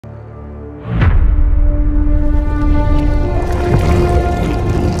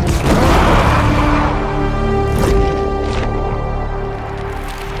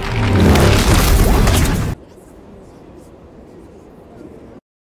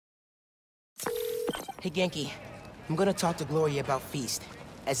Hey, Genki. I'm gonna talk to Gloria about Feast.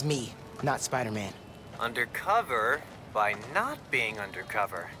 As me, not Spider-Man. Undercover by not being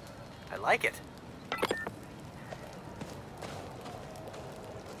undercover. I like it.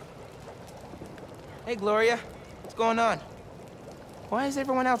 Hey, Gloria. What's going on? Why is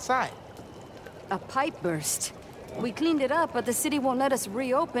everyone outside? A pipe burst. We cleaned it up, but the city won't let us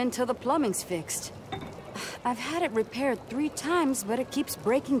reopen till the plumbing's fixed. I've had it repaired 3 times, but it keeps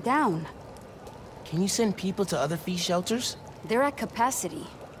breaking down. Can you send people to other Feast shelters? They're at capacity.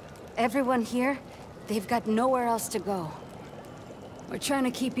 Everyone here, they've got nowhere else to go. We're trying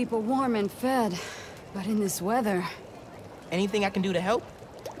to keep people warm and fed, but in this weather... Anything I can do to help?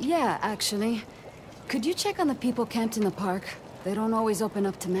 Yeah, actually. Could you check on the people camped in the park? They don't always open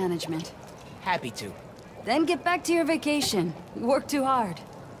up to management. Happy to. Then get back to your vacation. You work too hard.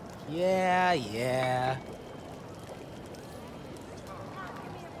 Yeah.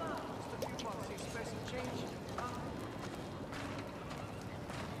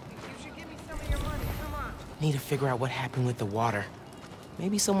 Need to figure out what happened with the water.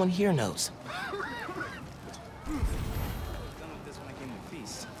 Maybe someone here knows.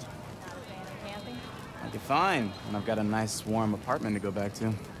 I'll be fine, and I've got a nice, warm apartment to go back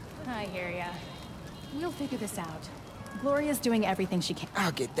to. I hear ya. We'll figure this out. Gloria's doing everything she can.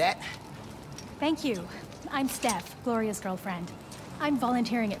 I'll get that. Thank you. I'm Steph, Gloria's girlfriend. I'm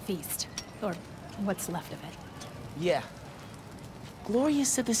volunteering at Feast. Or what's left of it. Yeah. Gloria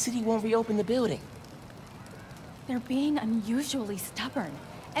said the city won't reopen the building. They're being unusually stubborn.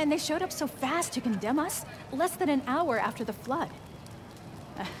 And they showed up so fast to condemn us, less than an hour after the flood.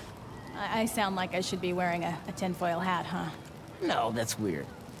 I sound like I should be wearing a tinfoil hat, huh? No, that's weird.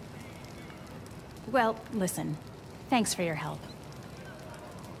 Well, listen. Thanks for your help.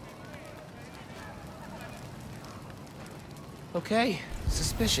 Okay,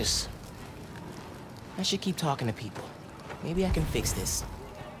 suspicious. I should keep talking to people. Maybe I can fix this.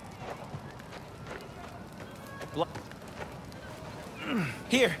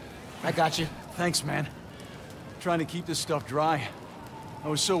 Here, I got you. Thanks, man. Trying to keep this stuff dry. I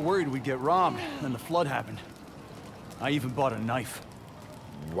was so worried we'd get robbed, then the flood happened. I even bought a knife.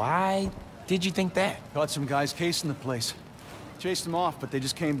 Why did you think that? Caught some guys casing the place. Chased them off, but they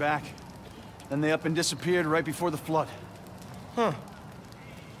just came back. Then they up and disappeared right before the flood. Huh.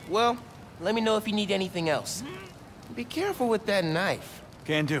 Well, let me know if you need anything else. Be careful with that knife.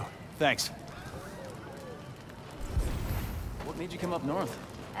 Can do. Thanks. What made you come up north?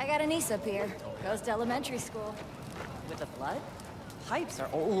 I got a niece up here. Goes to elementary school. With the flood? Pipes are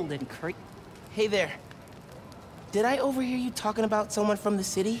old and Hey there. Did I overhear you talking about someone from the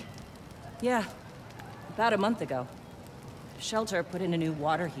city? Yeah. About a month ago. Shelter put in a new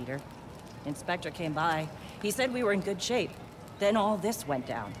water heater. Inspector came by. He said we were in good shape. Then all this went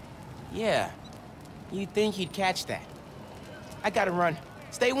down. Yeah. You'd think he'd catch that. I gotta run.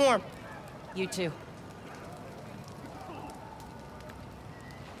 Stay warm. You too.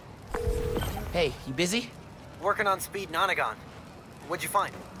 Hey, you busy? Working on Speed Nonagon. What'd you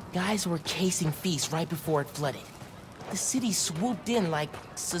find? Guys were casing Feast right before it flooded. The city swooped in like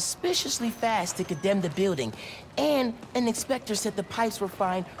suspiciously fast to condemn the building, and an inspector said the pipes were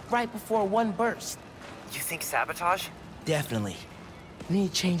fine right before one burst. You think sabotage? Definitely. I need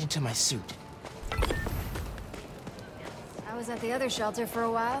to change into my suit. I was at the other shelter for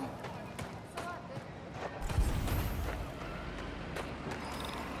a while.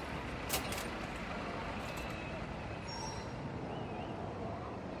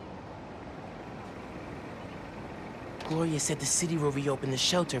 Gloria said the city will reopen the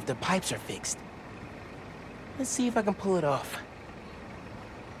shelter if the pipes are fixed. Let's see if I can pull it off.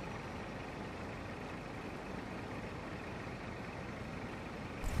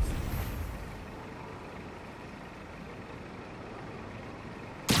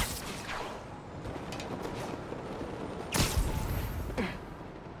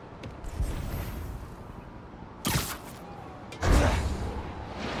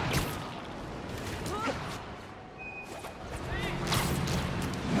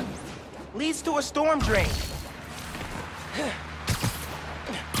 Leads to a storm drain.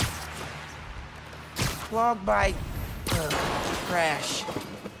 Clogged by... trash.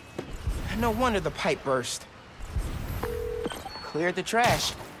 No wonder the pipe burst. Cleared the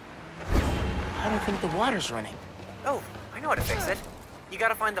trash. I don't think the water's running. Oh, I know how to fix it. You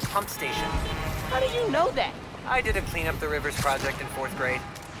gotta find the pump station. How do you know that? I did a Clean Up the Rivers project in 4th grade.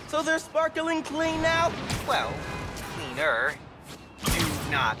 So they're sparkling clean now? Well, cleaner. Do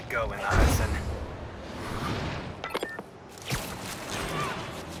not go in the Hudson.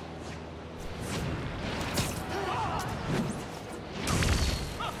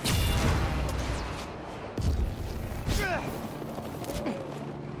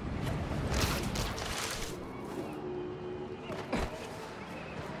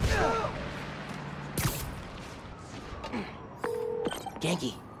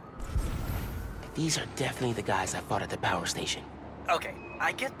 Yankee, these are definitely the guys I fought at the power station. Okay,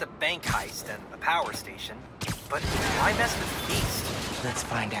 I get the bank heist and the power station, but why mess with the Feast? Let's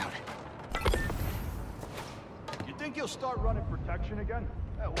find out. You think he'll start running protection again?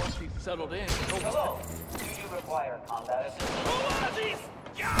 Once he's settled in. Hello. Do you require combat assistance? Who are these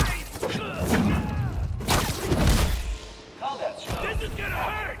guys? Combat show. This is gonna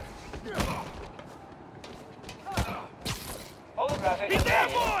hurt! Holographic. He's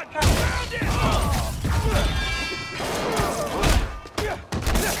airborne! Found it!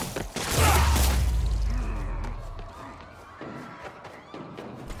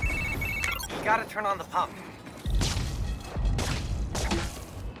 You gotta turn on the pump.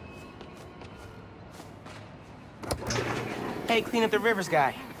 Hey, clean up the rivers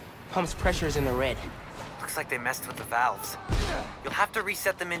guy. Pump's pressure is in the red. Looks like they messed with the valves. You'll have to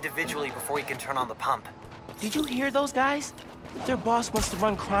reset them individually before you can turn on the pump. Did you hear those guys? Their boss wants to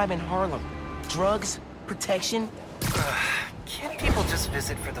run crime in Harlem. Drugs, protection. Can't people just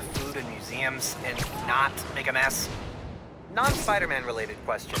visit for the food and museums and not make a mess? Non-Spider-Man related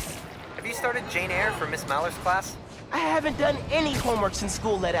question. Have you started Jane Eyre for Miss Maller's class? I haven't done any homework since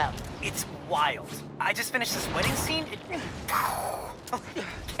school let out. It's wild. I just finished this wedding scene.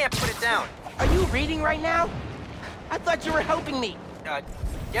 Can't put it down. Are you reading right now? I thought you were helping me.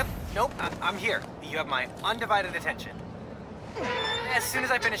 Yep, nope, I'm here. You have my undivided attention. As soon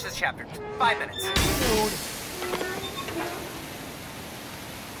as I finish this chapter, 5 minutes. Dude.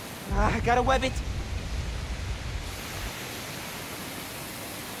 I gotta web it.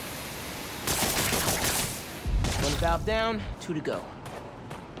 One valve down, 2 to go.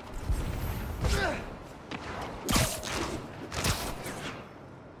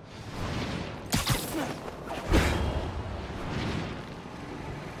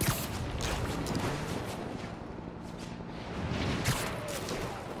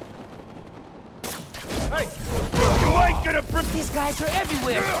 These guys are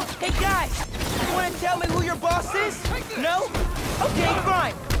everywhere. Hey guys, you wanna tell me who your boss is? No? Okay,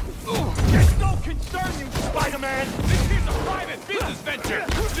 fine. There's no concern, you Spider-Man! This is a private business venture!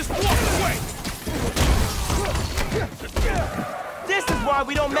 Just walk away! This is why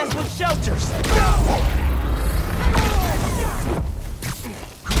we don't mess with shelters.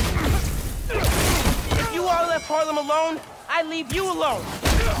 If you all left Harlem alone, I'd leave you alone.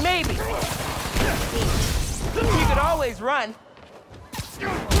 Maybe. You could always run.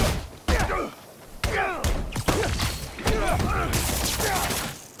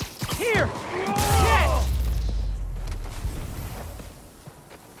 Here! Yes!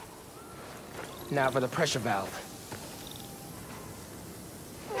 Now for the pressure valve.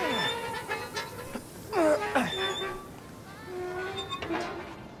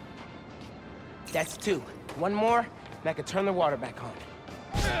 That's 2. One more, and I can turn the water back on.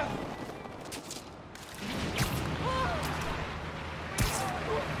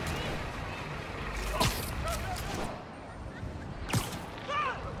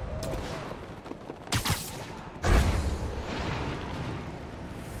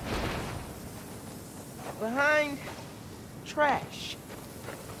 Behind trash.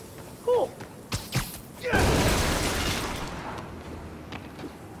 Cool.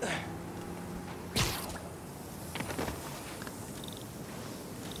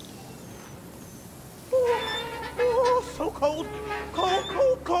 So cold. Cold,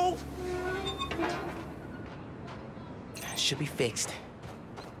 cold, cold. Should be fixed.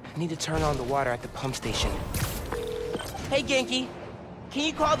 I need to turn on the water at the pump station. Hey, Genki. Can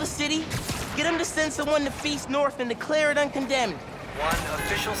you call the city? Get them to send someone to Feast North and declare it uncondemned. One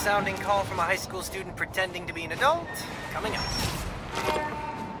official sounding call from a high school student pretending to be an adult, coming up.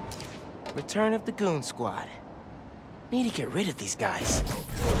 Return of the Goon Squad. Need to get rid of these guys.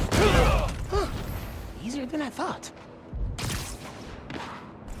 Easier than I thought.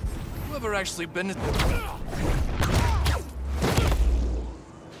 Whoever actually been...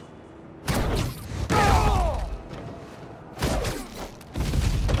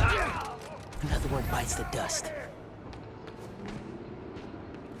 Another one bites the dust.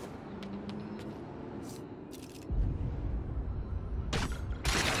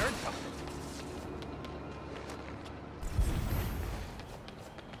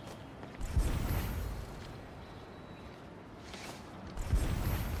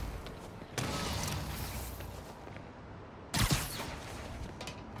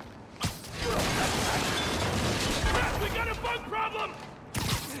 We got a bug problem!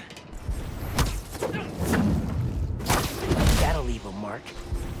 That'll leave a mark.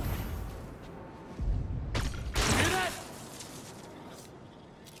 Hear that?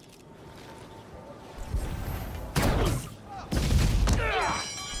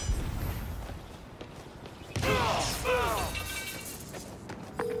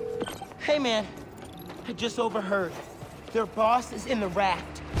 man. I just overheard. Their boss is in the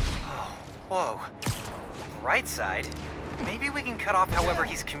raft. Whoa. Right side? Maybe we can cut off however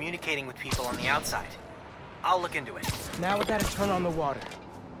he's communicating with people on the outside. I'll look into it. Now we gotta turn on the water.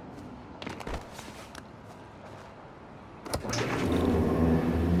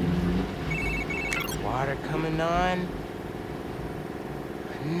 Water coming on.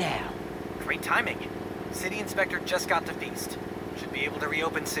 Now. Great timing. City Inspector just got the feast. Should be able to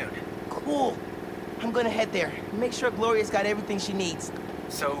reopen soon. Cool. I'm gonna head there. Make sure Gloria's got everything she needs.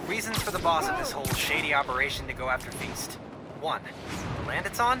 So, reasons for the boss of this whole shady operation to go after Feast. 1. The land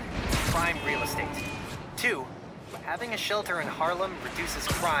it's on? Prime real estate. 2. Having a shelter in Harlem reduces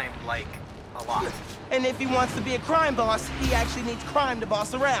crime, like, a lot. And if he wants to be a crime boss, he actually needs crime to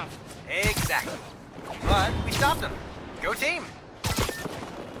boss around. Exactly. But we stopped him. Go team!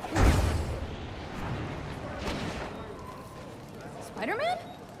 Spider-Man?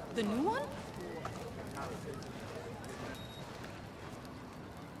 The new one?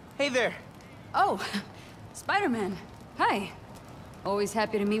 Hey there. Oh, Spider-Man. Hi. Always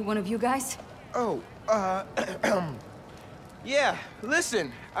happy to meet one of you guys. Oh, yeah,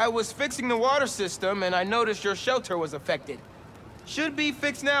 listen, I was fixing the water system and I noticed your shelter was affected. Should be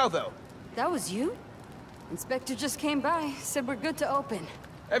fixed now, though. That was you? Inspector just came by, said we're good to open.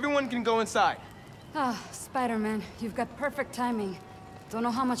 Everyone can go inside. Ah, Spider-Man, you've got perfect timing. Don't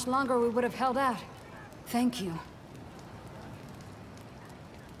know how much longer we would have held out. Thank you.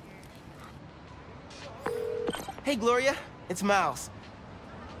 Hey, Gloria, it's Miles.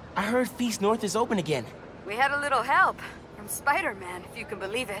 I heard Feast North is open again. We had a little help from Spider-Man, if you can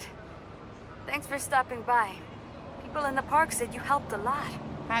believe it. Thanks for stopping by. People in the park said you helped a lot.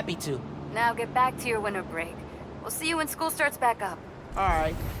 Happy to. Now get back to your winter break. We'll see you when school starts back up. All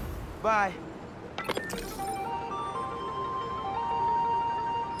right. Bye.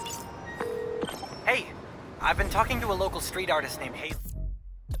 Hey, I've been talking to a local street artist named Haley.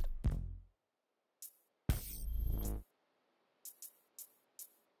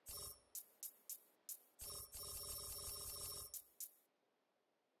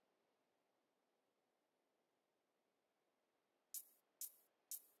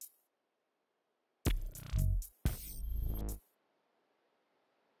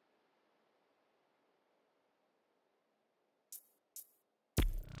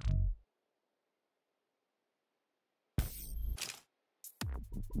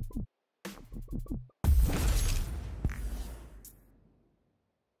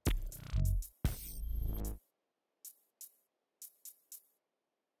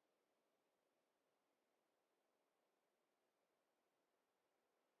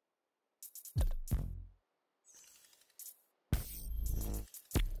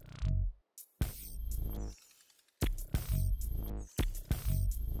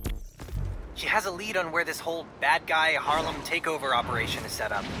 She has a lead on where this whole bad guy Harlem takeover operation is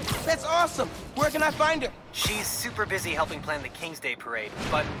set up. That's awesome. Where can I find her? She's super busy helping plan the King's Day parade,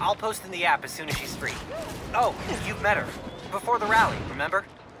 but I'll post in the app as soon as she's free. Oh, you've met her. Before the rally, remember?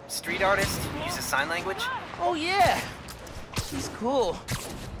 Street artist, uses sign language. Oh, yeah. She's cool.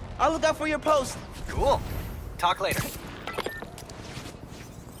 I'll look out for your post. Cool. Talk later.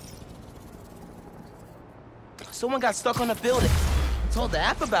 Someone got stuck on a building. I told the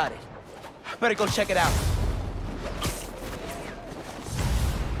app about it. Better go check it out.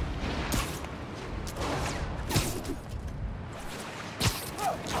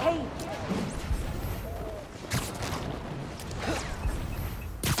 Hey!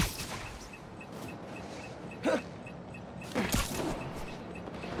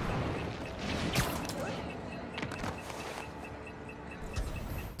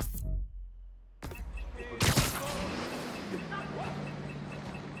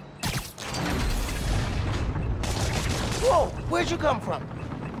 Whoa! Where'd you come from?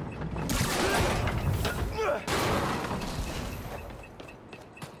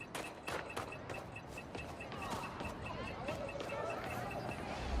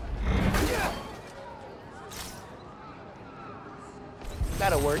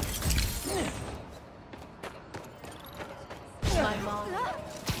 That'll work. My mom.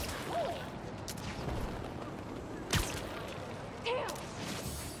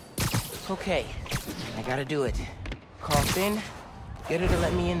 Okay, I gotta do it. Call Finn, get her to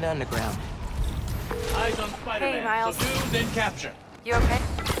let me in the underground. Eyes on Spider-Man. Hey, Miles. Subdue, then capture. You okay?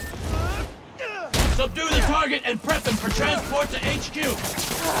 Subdue the target and prep him for transport to HQ.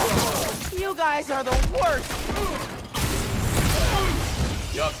 You guys are the worst!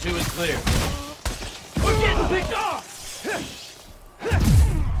 Job 2 is clear. We're getting picked off!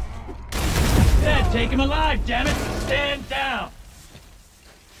 Dad, take him alive, damn it! Stand down!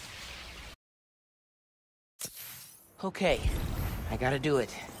 Okay, I gotta do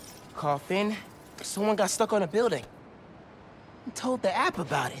it. Cough in. Someone got stuck on a building. I told the app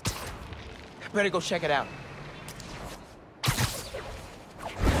about it. Better go check it out. I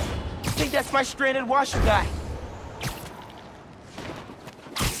think that's my stranded washer guy.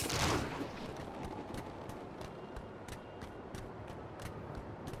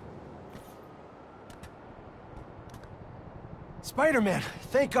 Spider-Man,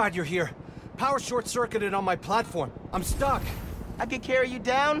 thank God you're here. Power short-circuited on my platform. I'm stuck. I can carry you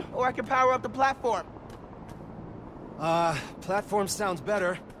down, or I can power up the platform. Platform sounds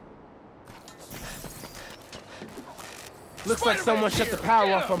better. Looks like someone shut the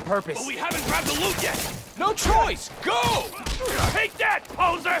power off on purpose. But we haven't grabbed the loot yet! No choice! Go! Take that,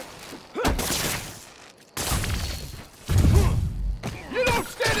 poser! You don't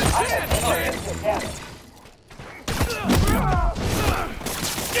stand a chance, kid!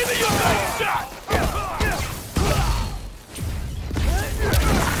 Give me your best shot!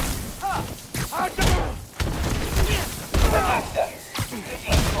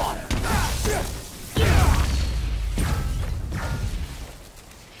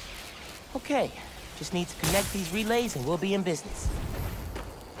 Okay, just need to connect these relays and we'll be in business.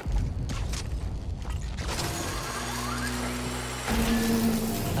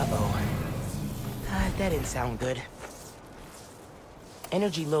 Uh-oh. That didn't sound good.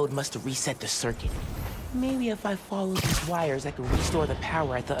 Energy load must have reset the circuit. Maybe if I follow these wires, I can restore the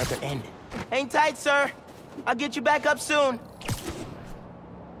power at the other end. Hang tight, sir. I'll get you back up soon.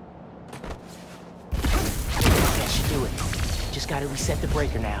 That should do it. Just gotta reset the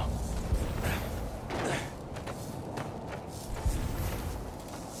breaker now.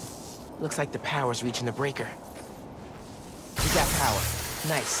 Looks like the power's reaching the breaker. We got power.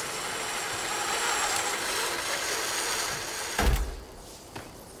 Nice.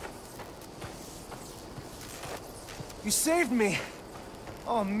 You saved me.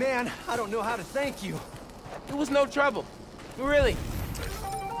 Oh man, I don't know how to thank you. It was no trouble. Really.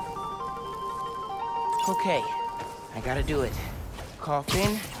 Okay, I gotta do it. Cough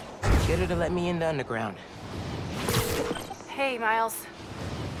in, get her to let me in the underground. Hey, Miles.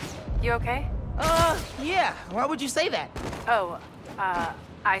 You okay? Yeah. Why would you say that? Oh,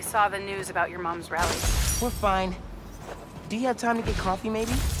 I saw the news about your mom's rally. We're fine. Do you have time to get coffee,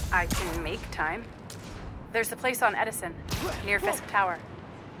 maybe? I can make time. There's a place on Edison, near Fisk Tower.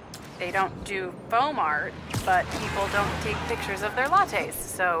 They don't do foam art, but people don't take pictures of their lattes,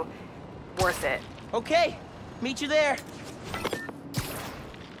 so worth it. Okay, meet you there.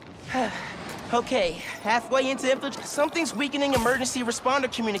 Okay, halfway into infiltration, something's weakening emergency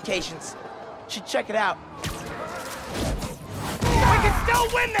responder communications. Should check it out. We can still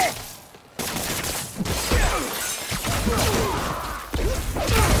win this!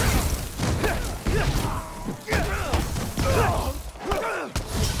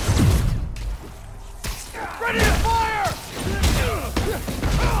 Ready to fire!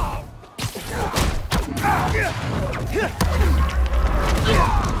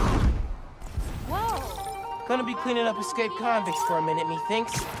 Whoa! Gonna be cleaning up escaped convicts for a minute,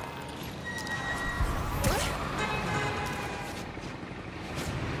 methinks.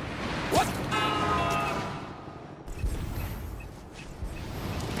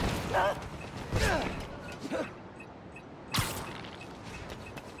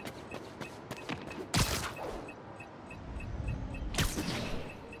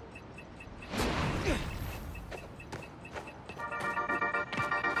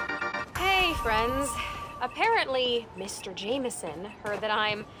 Friends, apparently Mr. Jameson heard that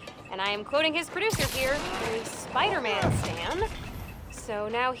I'm, and I am quoting his producer here, a Spider-Man stan. So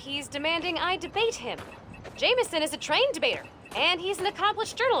now he's demanding I debate him. Jameson is a trained debater, and he's an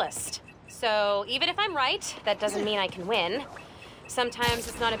accomplished journalist. So even if I'm right, that doesn't mean I can win. Sometimes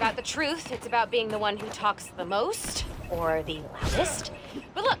it's not about the truth, it's about being the one who talks the most, or the loudest.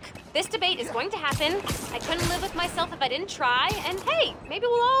 But look, this debate is going to happen. I couldn't live with myself if I didn't try, and hey, maybe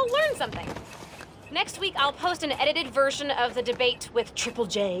we'll all learn something. Next week, I'll post an edited version of the debate with Triple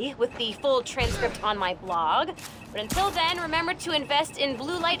J, with the full transcript on my blog. But until then, remember to invest in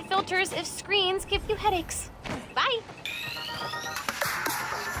blue light filters if screens give you headaches. Bye!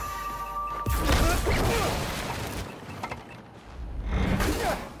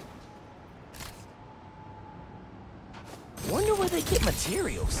 Wonder where they get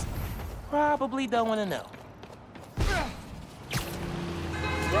materials. Probably don't want to know.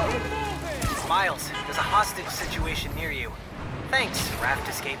 Miles, there's a hostage situation near you. Thanks, raft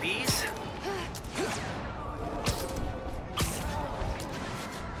escapees.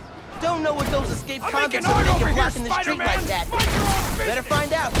 Don't know what those escaped convicts are making blocking the street like that. Better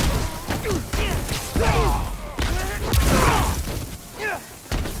find out.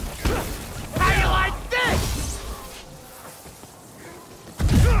 How you like this?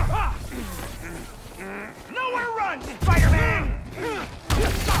 Nowhere to run, Spider-Man!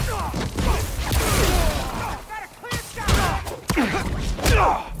 Got a clear shot!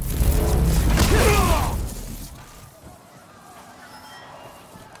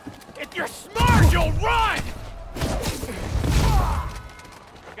 If you're smart, you'll run!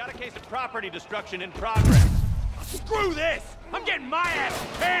 Got a case of property destruction in progress. Screw this! I'm getting my ass to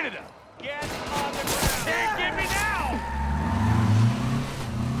Canada! Get on the ground! Can't get me now!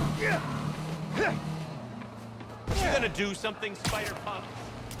 You gonna do something, Spider-Punk?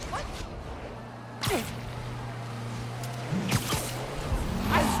 What?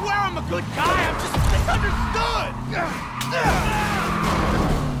 I swear I'm a good guy, I'm just misunderstood!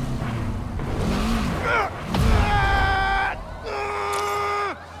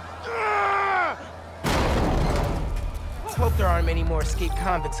 Let's hope there aren't many more escaped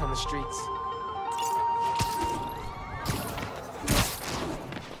convicts on the streets.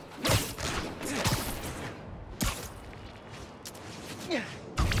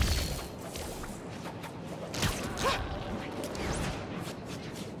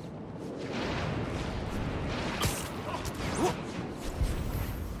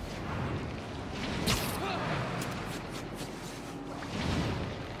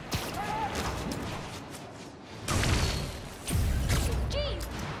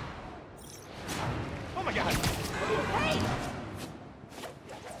 Oh my God! Hey!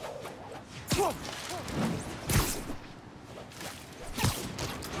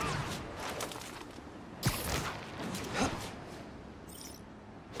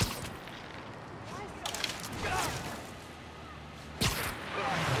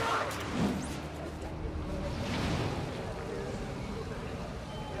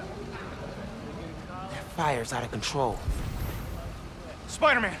 Fire's out of control.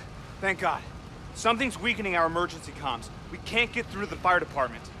 Spider-Man! Thank God. Something's weakening our emergency comms. We can't get through to the fire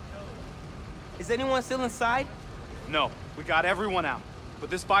department. Is anyone still inside? No, we got everyone out.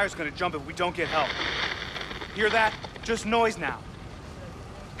 But this fire's gonna jump if we don't get help. Hear that? Just noise now.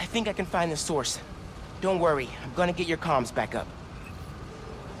 I think I can find the source. Don't worry, I'm gonna get your comms back up.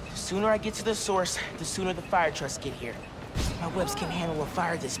 The sooner I get to the source, the sooner the fire trucks get here. My webs can't handle a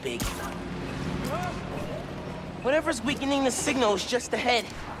fire this big. Whatever's weakening the signal is just ahead.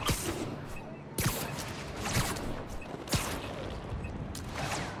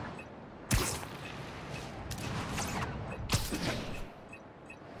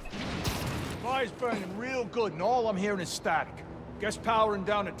 Fire's burning real good, and all I'm hearing is static. Guess powering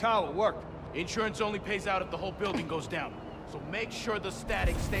down the tower worked. Insurance only pays out if the whole building goes down. So make sure the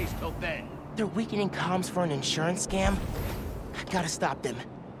static stays till then. They're weakening comms for an insurance scam? I gotta stop them.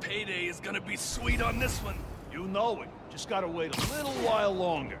 Payday is gonna be sweet on this one. You know it. Just gotta wait a little while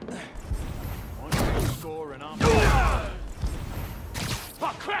longer. One big score and I'm...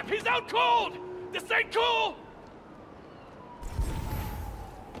 Oh crap, he's out cold! This ain't cool!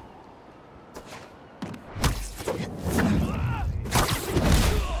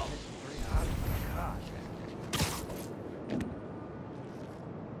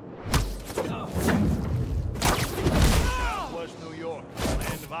 West New York,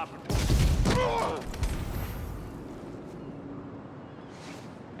 land of opportunity.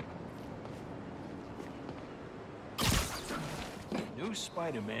 New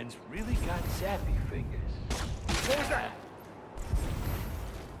Spider-Man's really got zappy fingers. What was that?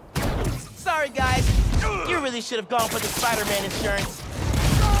 Sorry, guys. You really should have gone for the Spider-Man insurance.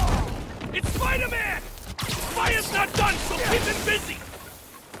 It's Spider-Man! Fire's not done, so keep him busy!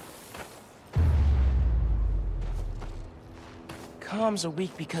 Comms are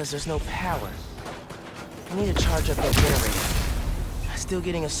weak because there's no power. I need to charge up that generator. Still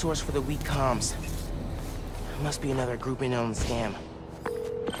getting a source for the weak comms. Must be another group in on the scam.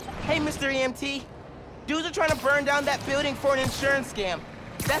 Hey, Mr. EMT. Dudes are trying to burn down that building for an insurance scam.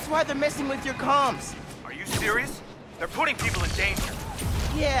 That's why they're messing with your comms. Are you serious? They're putting people in danger.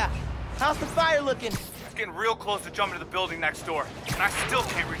 Yeah. How's the fire looking? It's getting real close to jumping to the building next door, and I still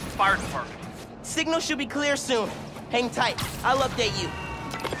can't reach the fire department. Signal should be clear soon. Hang tight. I'll update you.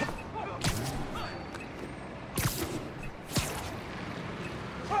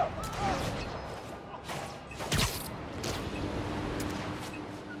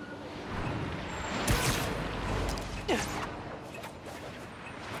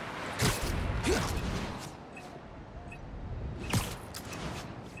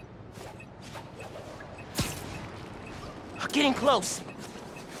 Getting close.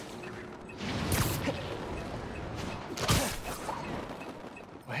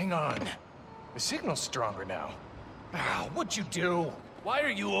 Well, hang on. The signal's stronger now. What'd you do? Why are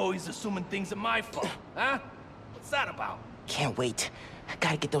you always assuming things are my fault, huh? What's that about? Can't wait. I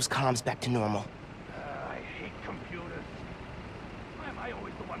gotta get those comms back to normal. I hate computers. Why am I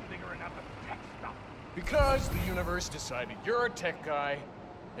always the one figuring out the tech stuff? Because the universe decided you're a tech guy,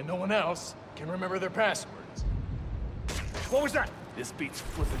 and no one else can remember their passwords. What was that? This beats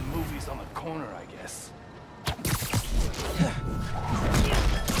flipping movies on the corner, I guess.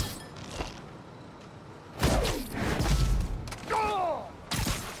 Oh!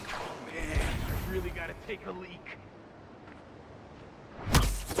 Man, I really gotta take a leak. I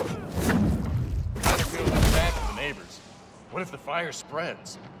feel bad for the neighbors. What if the fire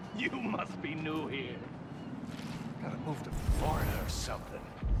spreads? You must be new here. Gotta move to Florida or something.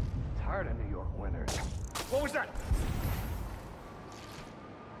 Tired of New York winters. What was that?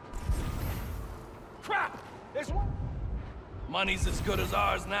 Crap! There's one. Money's as good as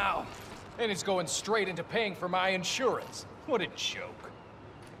ours now. And it's going straight into paying for my insurance. What a joke.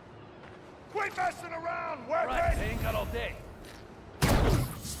 Quit messing around! We're right, I ain't got all day.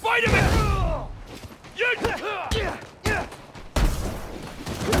 Spider-Man!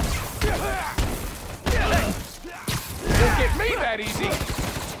 Don't get me that easy!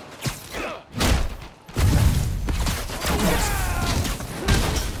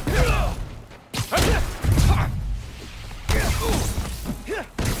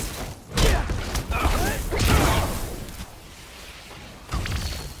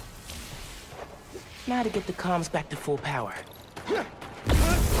 Now to get the comms back to full power.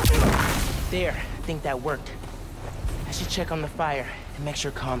 There, I think that worked. I should check on the fire and make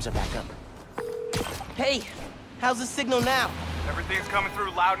sure comms are back up. Hey, how's the signal now? Everything's coming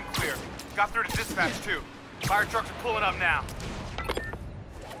through loud and clear. Got through to dispatch, too. Fire trucks are pulling up now.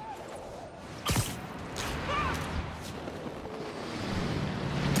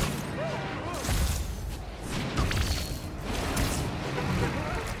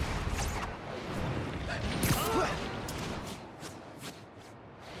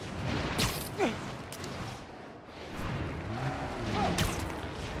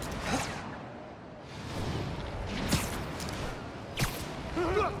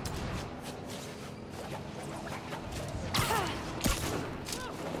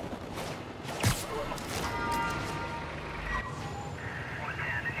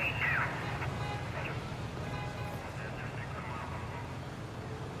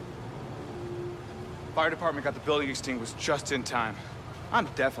 Fire department got the building extinguished just in time. I'm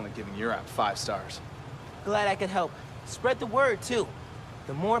definitely giving your app 5 stars. Glad I could help. Spread the word, too.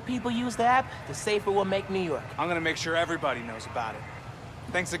 The more people use the app, the safer we'll make New York. I'm gonna make sure everybody knows about it.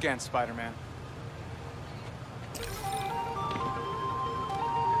 Thanks again, Spider-Man.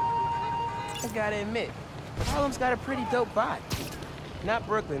 I gotta admit, Harlem's got a pretty dope vibe. Not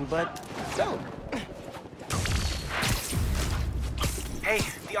Brooklyn, but dope. Hey,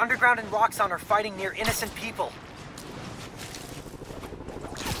 the Underground and Roxxon are fighting near innocent people.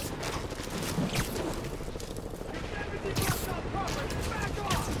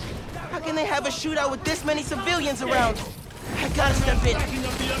 How can they have a shootout with this many civilians around? I gotta step in.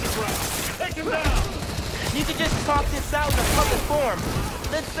 You could just talk this out in a public forum.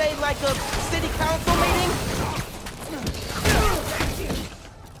 Let's say like a city council meeting?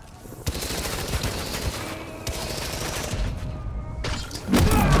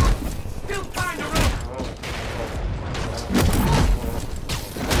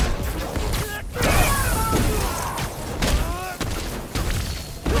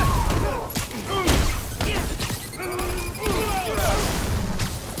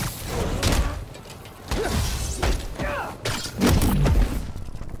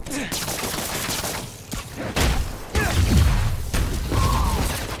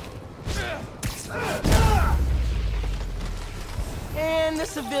 And the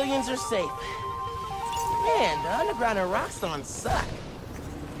civilians are safe. Man, the Underground and Roxxon suck.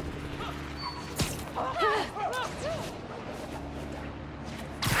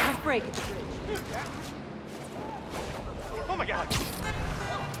 I'll break it, Bridge. Oh my God!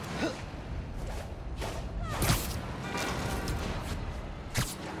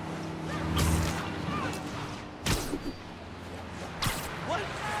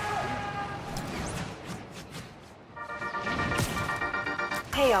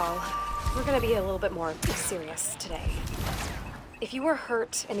 Hey y'all, we're gonna be a little bit more serious today. If you were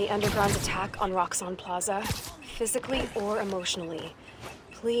hurt in the Underground's attack on Roxxon Plaza, physically or emotionally,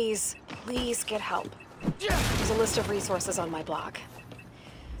 please get help. There's a list of resources on my blog.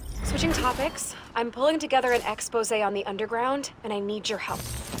 Switching topics, I'm pulling together an expose on the Underground, and I need your help.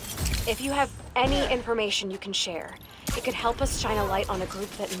 If you have any information you can share, it could help us shine a light on a group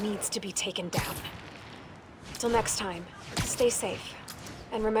that needs to be taken down. Till next time, stay safe.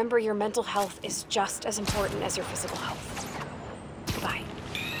 And remember, your mental health is just as important as your physical health. Bye.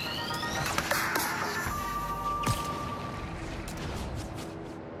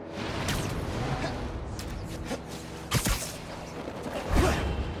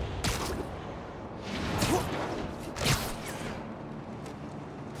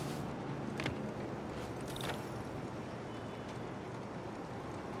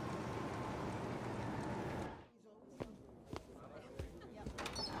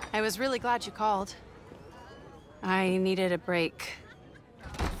 I was really glad you called. I needed a break.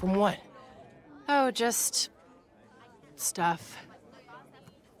 From what? Oh, just... stuff.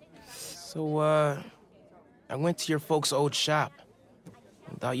 So, I went to your folks' old shop.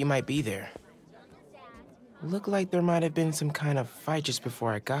 Thought you might be there. Looked like there might have been some kind of fight just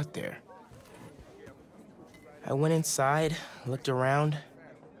before I got there. I went inside, looked around.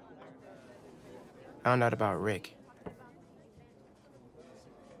 Found out about Rick.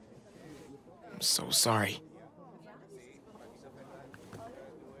 I'm so sorry.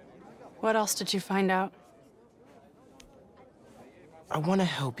 What else did you find out? I want to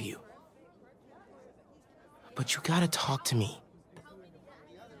help you. But you gotta talk to me.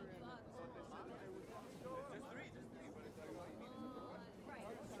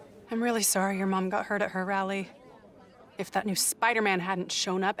 I'm really sorry your mom got hurt at her rally. If that new Spider-Man hadn't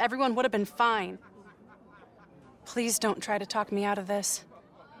shown up, everyone would have been fine. Please don't try to talk me out of this.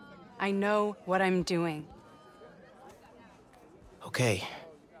 I know what I'm doing. Okay.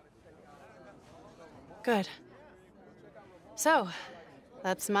 Good. So,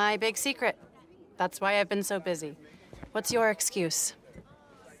 that's my big secret. That's why I've been so busy. What's your excuse?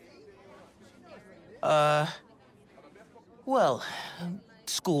 Well,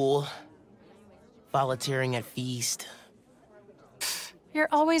 school, volunteering at Feast. You're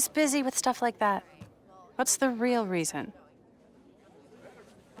always busy with stuff like that. What's the real reason?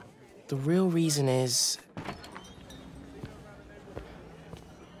 The real reason is...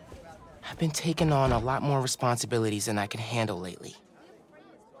 I've been taking on a lot more responsibilities than I can handle lately.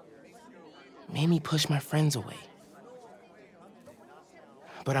 Made me push my friends away.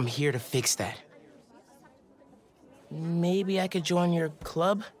 But I'm here to fix that. Maybe I could join your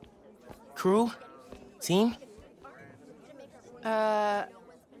club? Crew? Team? I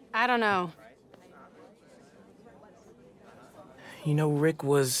don't know. You know, Rick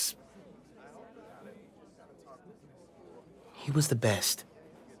was... He was the best.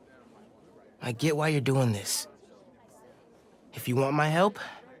 I get why you're doing this. If you want my help,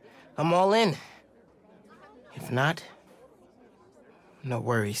 I'm all in. If not, no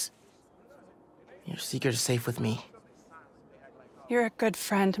worries. Your secret is safe with me. You're a good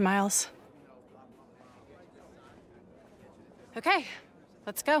friend, Miles. Okay,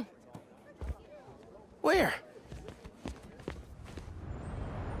 let's go. Where?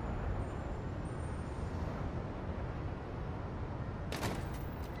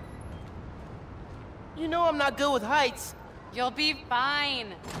 You know I'm not good with heights. You'll be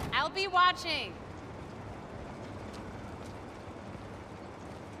fine. I'll be watching.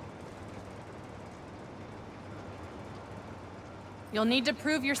 You'll need to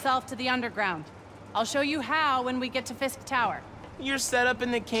prove yourself to the underground. I'll show you how when we get to Fisk Tower. You're set up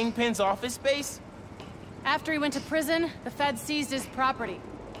in the Kingpin's office space? After he went to prison, the feds seized his property.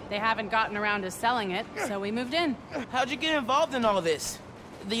 They haven't gotten around to selling it, so we moved in. How'd you get involved in all this?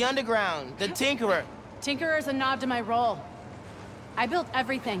 The underground, the Tinkerer. Tinkerer's a nod to my role. I built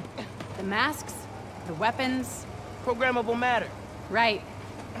everything. The masks, the weapons. Programmable matter. Right.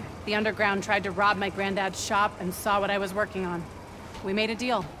 The underground tried to rob my granddad's shop and saw what I was working on. We made a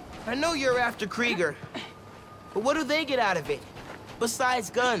deal. I know you're after Krieger, but what do they get out of it?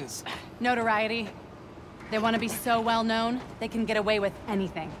 Besides guns? Notoriety. They want to be so well known, they can get away with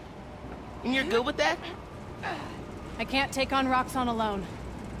anything. And you're good with that? I can't take on Roxxon alone.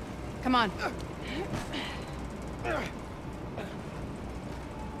 Come on.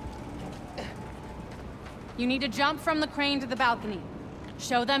 You need to jump from the crane to the balcony.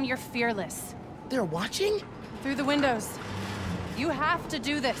 Show them you're fearless. They're watching? Through the windows. You have to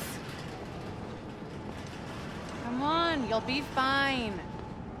do this. Come on, you'll be fine.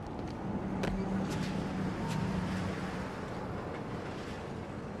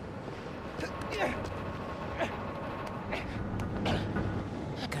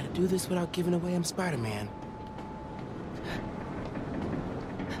 I gotta do this without giving away I'm Spider-Man.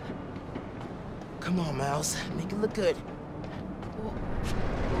 Come on, Miles. Make it look good.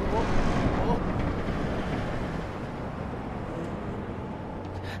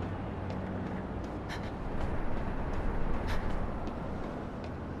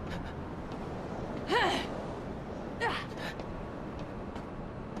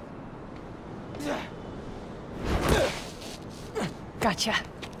 Gotcha.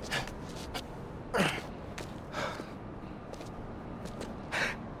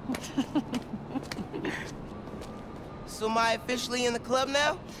 So am I officially in the club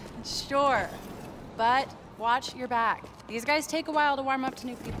now? Sure. But watch your back. These guys take a while to warm up to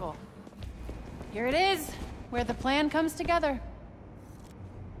new people. Here it is, where the plan comes together.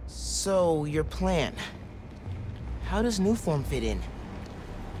 So, your plan. How does Newform fit in?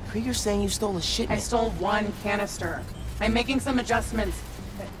 Krieger's saying you stole a shipment. I stole one canister. I'm making some adjustments.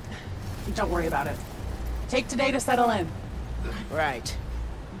 Don't worry about it. Take today to settle in. Right.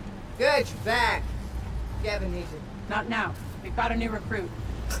 Good, you're back. Gavin needs it. Not now. We've got a new recruit.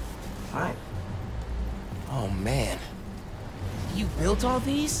 Fine. Oh, man. You built all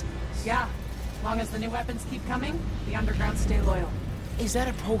these? Yeah. Long as the new weapons keep coming, the underground stay loyal. Is that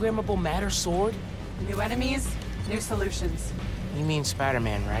a programmable matter sword? New enemies, new solutions. You mean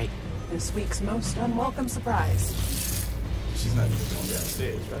Spider-Man, right? This week's most unwelcome surprise. She's not just going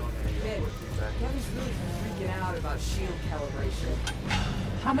downstairs, right? Kid, Gavin's really freaking out about shield calibration.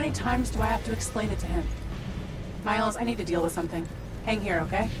 How many times do I have to explain it to him? Miles, I need to deal with something. Hang here,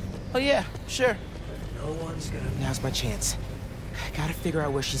 okay? Oh yeah, sure. No one's gonna... Now's my chance. Gotta figure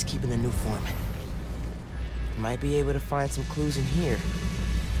out where she's keeping the new form. Might be able to find some clues in here.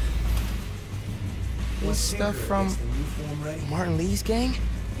 This stuff from Martin Lee's gang?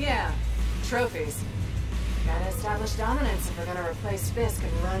 Yeah, trophies. Gotta establish dominance if we're gonna replace Fisk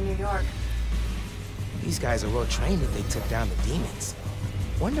and run New York. These guys are well trained if they took down the demons.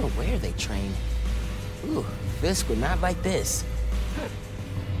 Wonder where they trained. Ooh, Fisk would not like this.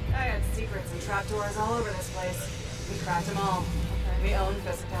 I got secrets and trapdoors all over this place. We cracked them all. We own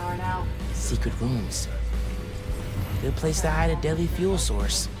Fisk Tower now. Secret rooms. Good place to hide a deadly fuel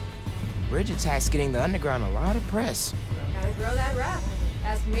source. Bridge attack's getting the underground a lot of press. Gotta grow that rap.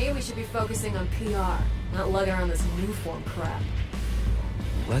 Ask me, we should be focusing on PR, not lugging around this new form crap.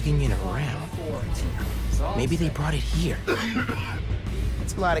 Lugging it around. Maybe they brought it here.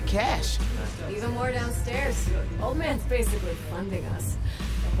 That's a lot of cash. Even more downstairs. Old man's basically funding us,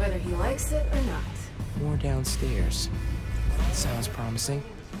 whether he likes it or not. More downstairs. That sounds promising.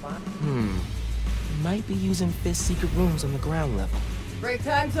 Might be using Fisk's secret rooms on the ground level. Break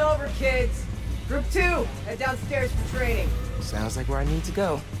time's over, kids. Group 2, head downstairs for training. Sounds like where I need to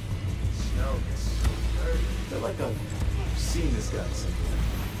go. I feel like I've seen this guy somewhere.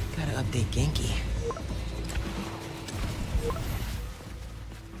 Gotta update Genki.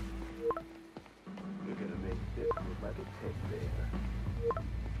 You're gonna make this look like a tech fair.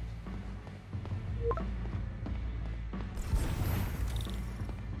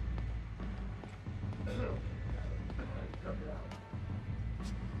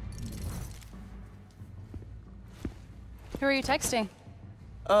 Who are you texting?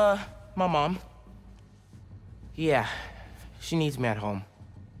 My mom. Yeah, she needs me at home.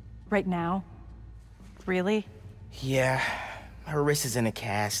 Right now? Really? Yeah, her wrist is in a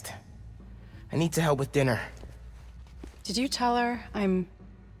cast. I need to help with dinner. Did you tell her I'm...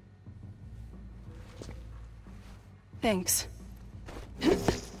 Thanks.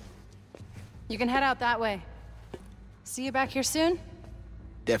 You can head out that way. See you back here soon?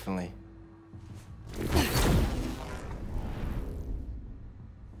 Definitely.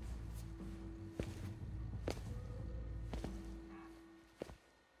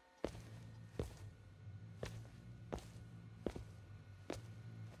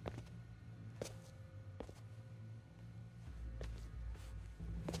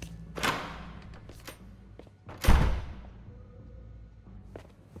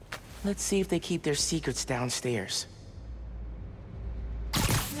 Let's see if they keep their secrets downstairs.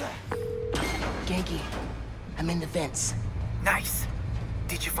 Genki, I'm in the vents. Nice.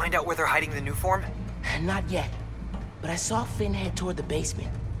 Did you find out where they're hiding the new form? Not yet, but I saw Finn head toward the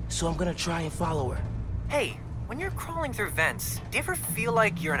basement, so I'm gonna try and follow her. Hey, when you're crawling through vents, do you ever feel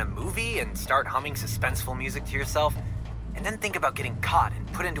like you're in a movie and start humming suspenseful music to yourself? And then think about getting caught and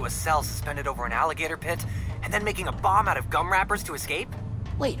put into a cell suspended over an alligator pit, and then making a bomb out of gum wrappers to escape?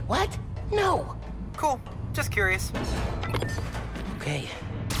 Wait, what? No! Cool. Just curious. Okay,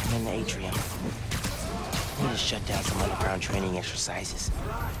 I'm in the atrium. I need to shut down some underground training exercises.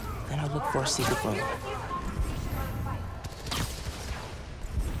 Then I'll look for a secret room.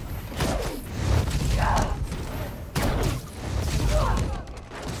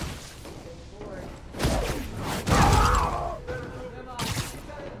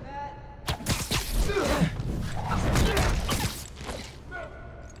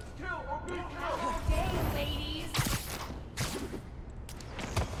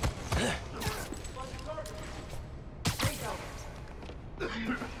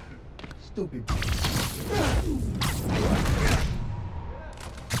 Stupid.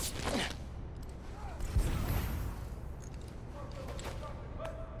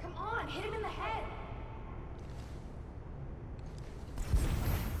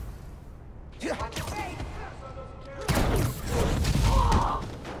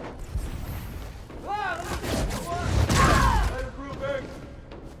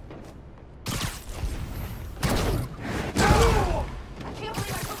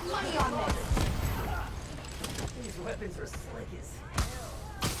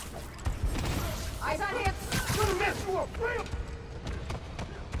 Eyes on hips. Gonna mess you up, real.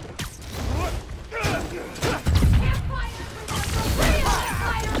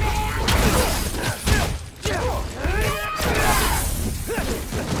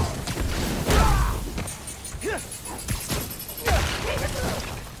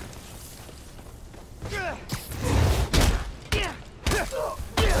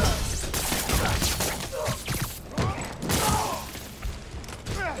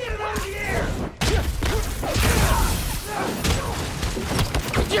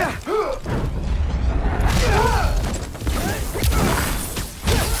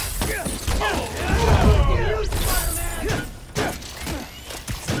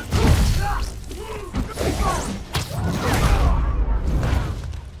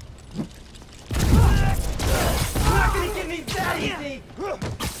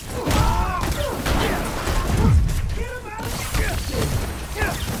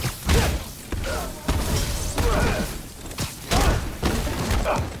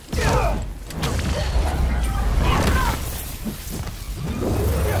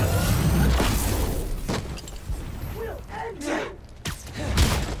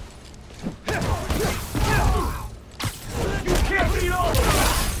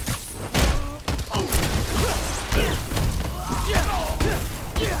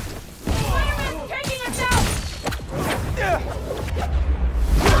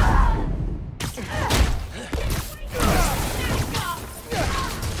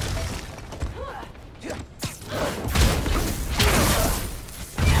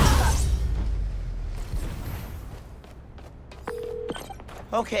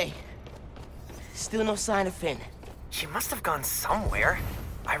 Okay. Still no sign of Finn. She must have gone somewhere.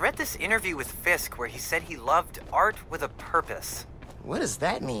 I read this interview with Fisk where he said he loved art with a purpose. What does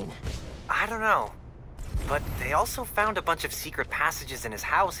that mean? I don't know. But they also found a bunch of secret passages in his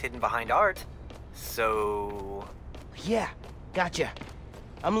house hidden behind art. So... Yeah, gotcha.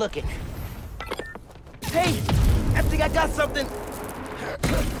 I'm looking. Hey! I think I got something!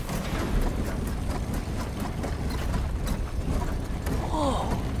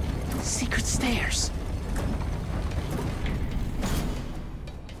 Whoa! Secret stairs.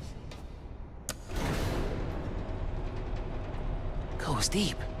 Goes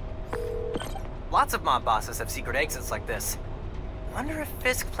deep. Lots of mob bosses have secret exits like this. Wonder if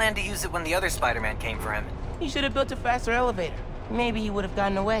Fisk planned to use it when the other Spider-Man came for him. He should have built a faster elevator. Maybe he would have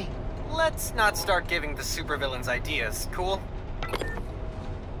gotten away. Let's not start giving the supervillains ideas, cool?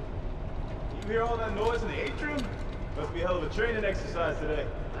 You hear all that noise in the atrium? Must be a hell of a training exercise today.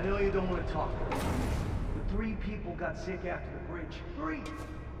 I know you don't want to talk. But 3 people got sick after the bridge. 3! You know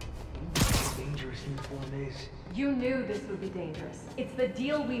how dangerous uniform is. You knew this would be dangerous. It's the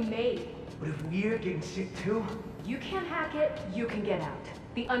deal we made. But if we're getting sick too? You can't hack it, you can get out.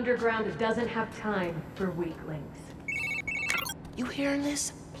 The underground doesn't have time for weaklings. You hearing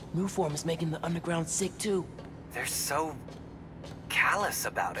this? Nuform is making the underground sick too. They're so... callous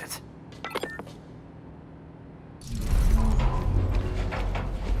about it.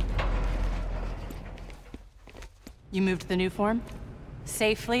 You moved the new form?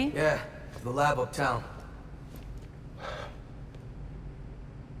 Safely? Yeah, to the lab uptown.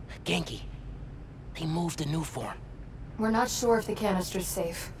 Genki, they moved the Nuform. We're not sure if the canister's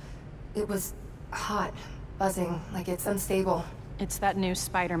safe. It was hot, buzzing, like it's unstable. It's that new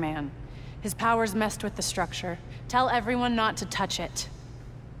Spider-Man. His powers messed with the structure. Tell everyone not to touch it.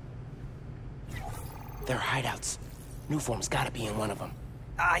 They're hideouts. Nuform's gotta be in one of them.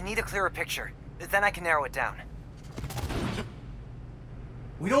 I need a clearer picture. Then I can narrow it down.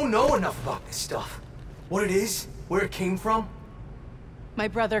 We don't know enough about this stuff. What it is, where it came from. My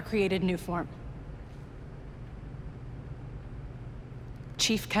brother created Nuform.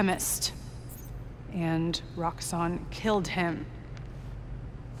 Chief chemist. And Roxxon killed him.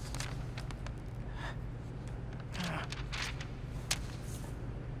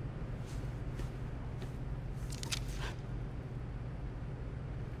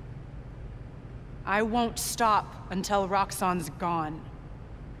 I won't stop until Roxxon's gone.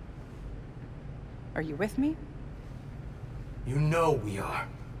 Are you with me? You know we are.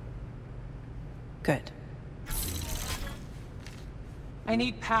 Good. I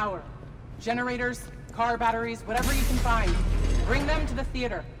need power. Generators, car batteries, whatever you can find. Bring them to the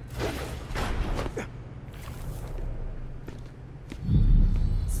theater.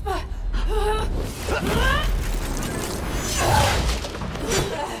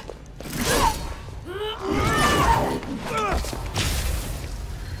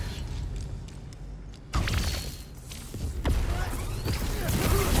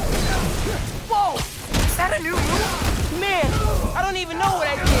 Whoa! Is that a new move? Man, I don't even know what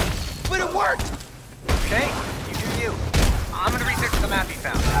I did, but it worked!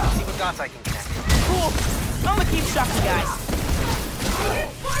 dots I can connect. Cool. I'm gonna keep shocking guys.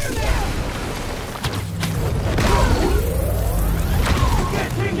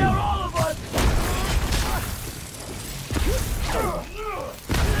 Can't take out all of us!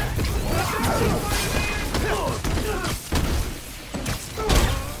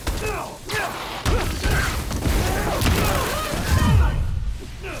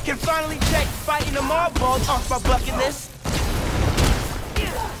 Can finally check fighting the mob balls off my bucket list.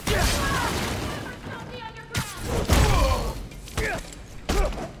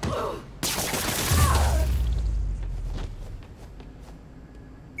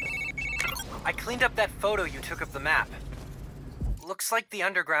 I cleaned up that photo you took of the map. Looks like the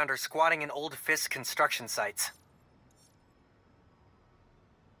underground are squatting in old Fisk construction sites.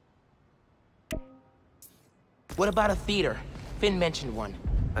 What about a theater? Finn mentioned one.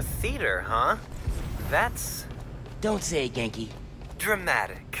 A theater, huh? That's... Don't say it, Genki.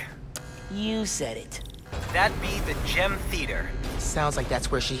 dramatic. You said it. That'd be the Gem Theater. Sounds like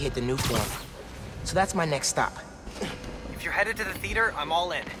that's where she hit the new form. So that's my next stop. If you're headed to the theater, I'm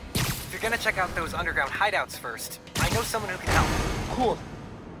all in. If you're gonna check out those underground hideouts first, I know someone who can help. Cool.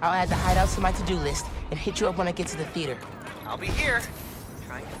 I'll add the hideouts to my to-do list and hit you up when I get to the theater. I'll be here,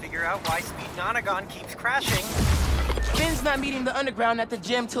 trying to figure out why Speed Nonagon keeps crashing. Finn's not meeting the underground at the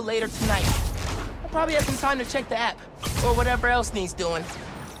gym till later tonight. I'll probably have some time to check the app, or whatever else needs doing.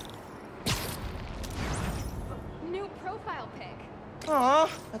 New profile pic. Aw,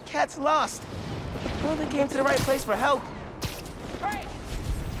 a cat's lost. Well, they came to the right place for help. Right.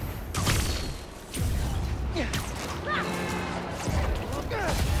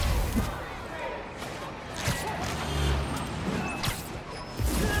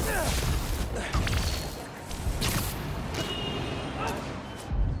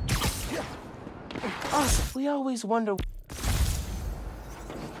 Oh, we always wonder...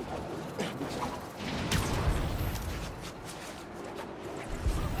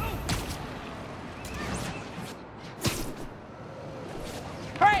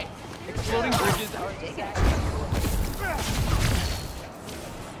 Hey! Exploding bridges are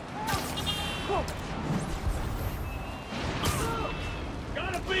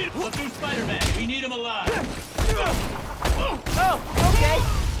Gotta beat it! Look through Spider-Man. We need him alive. Oh, okay.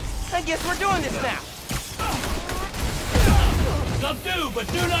 I guess we're doing this now. Subdue, but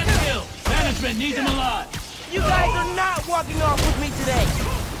do not kill. Management needs him alive. You guys are not walking off with me today.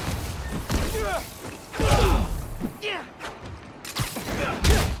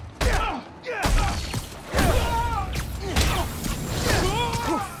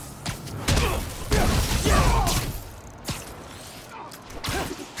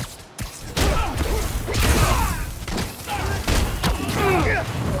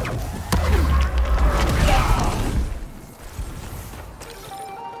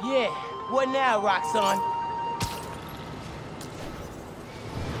 Yeah, what now, Roxanne?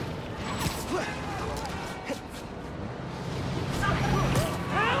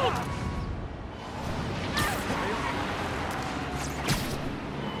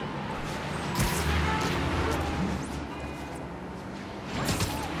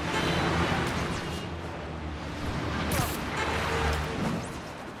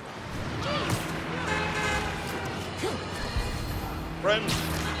 Friends,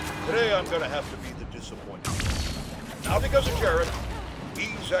 today I'm gonna have to be the disappointment. Not because of Jared.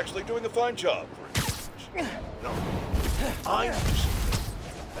 He's actually doing a fine job for a change. No. I'm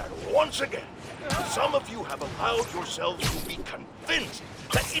disappointed that once again, some of you have allowed yourselves to be convinced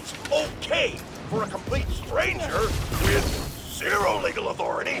that it's okay for a complete stranger with zero legal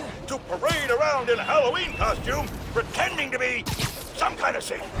authority to parade around in a Halloween costume pretending to be some kind of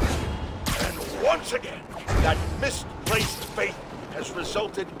saint. And once again, that misplaced faith has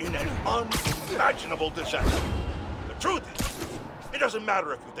resulted in an unimaginable disaster. The truth is, it doesn't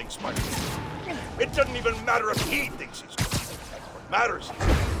matter if you think Spider-Man. It doesn't even matter if he thinks he's good. What matters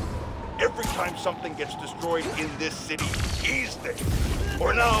is, every time something gets destroyed in this city, he's there.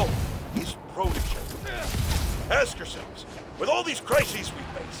 Or now, his protege. Ask yourselves, with all these crises we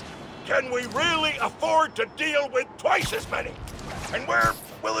face, can we really afford to deal with twice as many? And where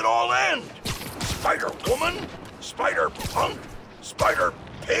will it all end? Spider-Woman? Spider-Punk?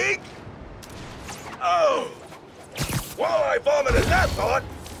 Spider-Pig? Oh! While I vomited that thought,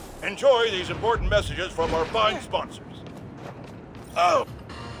 enjoy these important messages from our fine sponsors. Oh!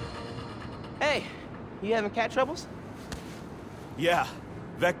 Hey, you having cat troubles? Yeah.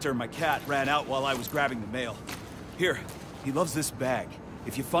 Vector, my cat, ran out while I was grabbing the mail. Here, he loves this bag.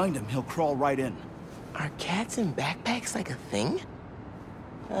 If you find him, he'll crawl right in. Are cats in backpacks like a thing?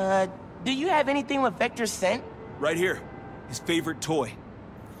 Do you have anything with Vector's scent? Right here. His favorite toy.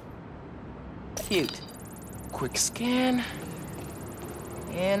 Cute. Quick scan.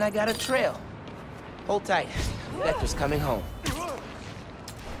 And I got a trail. Hold tight. Vector's coming home.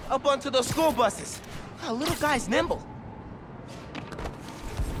 Up onto those school buses. Oh, little guy's nimble.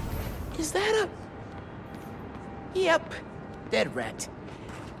 Is that a... Yep. Dead rat.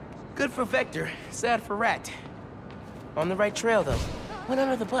 Good for Vector, sad for Rat. On the right trail, though. Went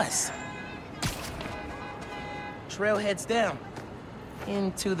under the bus. Trail heads down.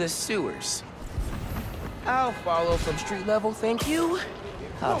 Into the sewers. I'll follow from street level, thank you.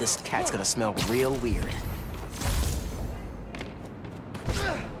 Oh, this cat's gonna smell real weird.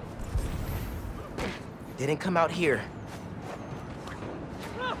 Didn't come out here.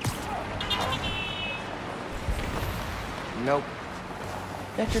 Nope.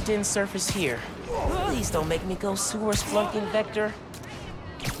 Vector didn't surface here. Please don't make me go sewer splunking, Vector.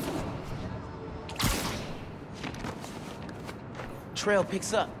 Trail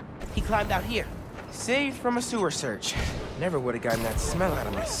picks up. He climbed out here. Saved from a sewer search. Never would have gotten that smell out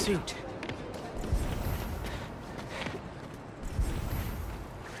of my suit.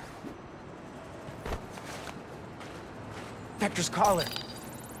 Vector's calling.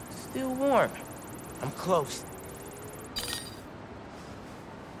 Still warm. I'm close.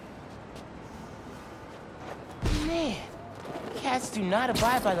 Man, cats do not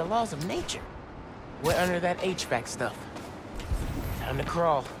abide by the laws of nature. Wet under that HVAC stuff. Time to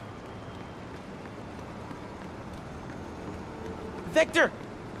crawl. Vector!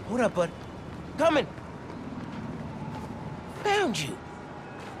 Hold up, bud. Coming! Found you.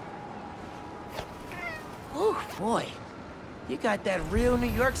 Oh, boy. You got that real New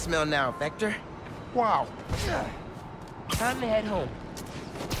York smell now, Vector. Wow. Time to head home.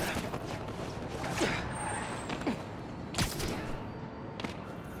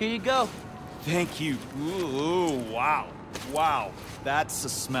 Here you go. Thank you. Ooh, wow. Wow, that's a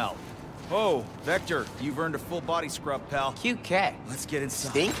smell. Oh, Vector, you've earned a full body scrub, pal. Cute cat. Let's get inside.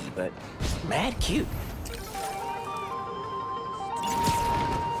 Stinky, but mad cute.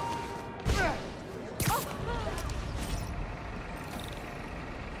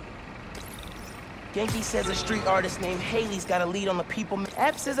 Genki says a street artist named Haley's got a lead on the people.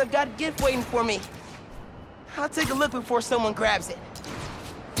 App says I've got a gift waiting for me. I'll take a look before someone grabs it.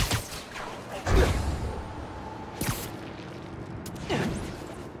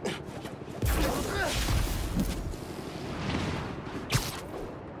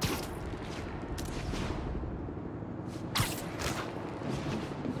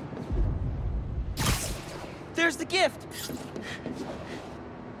 There's the gift!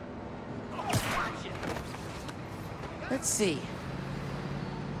 Let's see.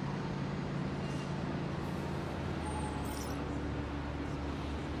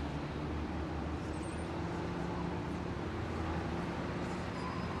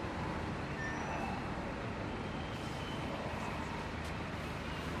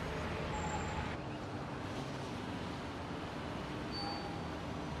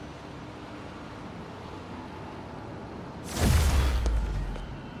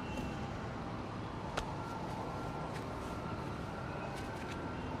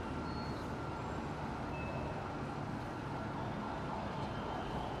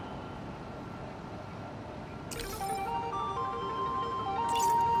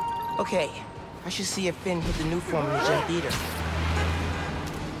 Okay, I should see if Finn hit the new form in the gym theater.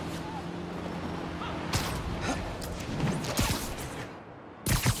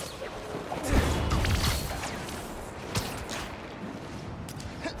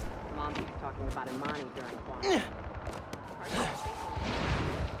 Mom keeps talking about Imani during quarantine.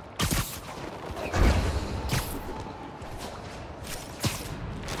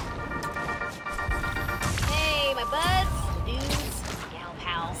 Hey, my buds, dudes, gal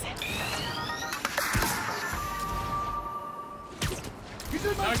pals.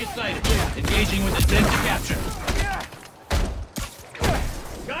 Target sighted. Engaging with intent to capture.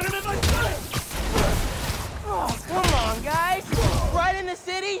 Got him in my sight! Oh, come on, guys! Right in the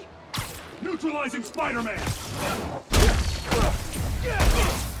city? Neutralizing Spider-Man!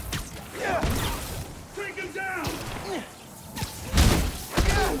 Take him down!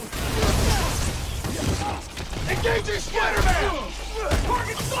 Engaging Spider-Man!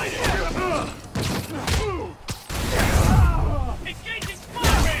 Target sighted! Engaging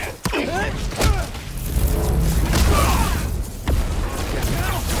Spider-Man!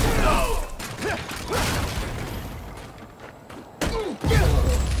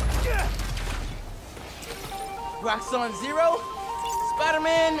 Rocks on zero.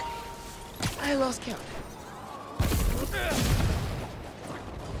 Spider-Man, I lost count.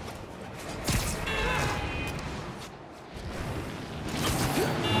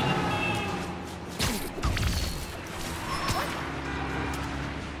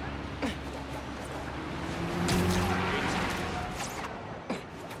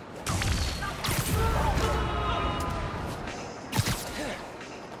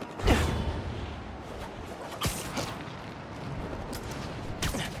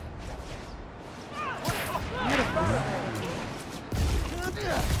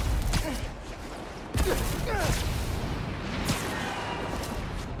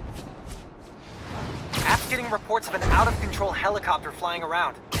 App's getting reports of an out-of-control helicopter flying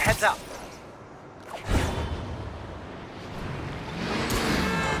around. Heads up.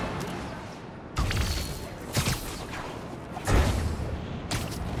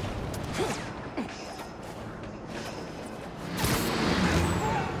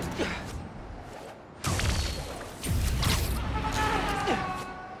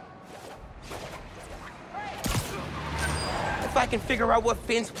 If I can figure out what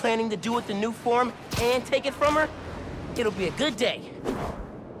Finn's planning to do with the new form and take it from her, it'll be a good day.